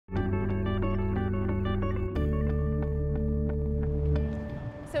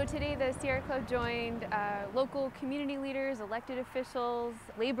So today the Sierra Club joined local community leaders, elected officials,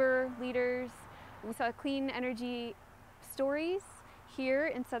 labor leaders. We saw clean energy stories here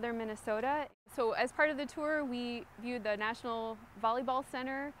in southern Minnesota. So as part of the tour, we viewed the National Volleyball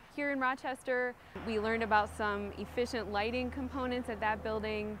Center here in Rochester. We learned about some efficient lighting components at that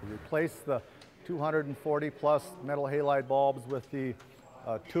building. We replaced the 240 plus metal halide bulbs with the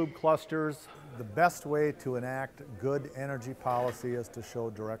tube clusters. The best way to enact good energy policy is to show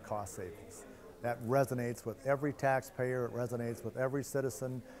direct cost savings. That resonates with every taxpayer, it resonates with every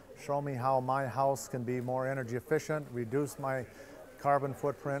citizen. Show me how my house can be more energy efficient, reduce my carbon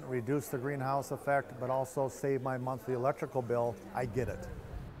footprint, reduce the greenhouse effect, but also save my monthly electrical bill. I get it.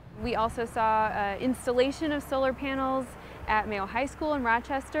 We also saw installation of solar panels at Mayo High School in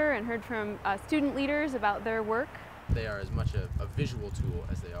Rochester and heard from student leaders about their work. They are as much a visual tool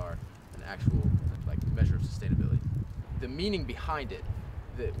as they are an actual measure of sustainability. The meaning behind it,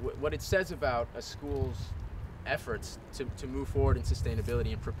 what it says about a school's efforts to move forward in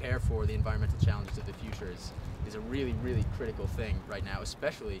sustainability and prepare for the environmental challenges of the future is a really, really critical thing right now,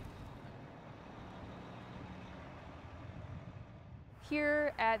 especially.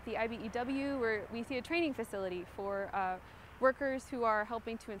 Here at the IBEW, we see a training facility for workers who are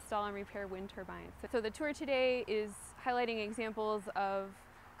helping to install and repair wind turbines. So the tour today is highlighting examples of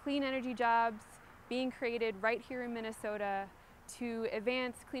clean energy jobs being created right here in Minnesota to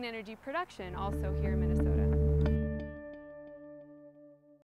advance clean energy production also here in Minnesota.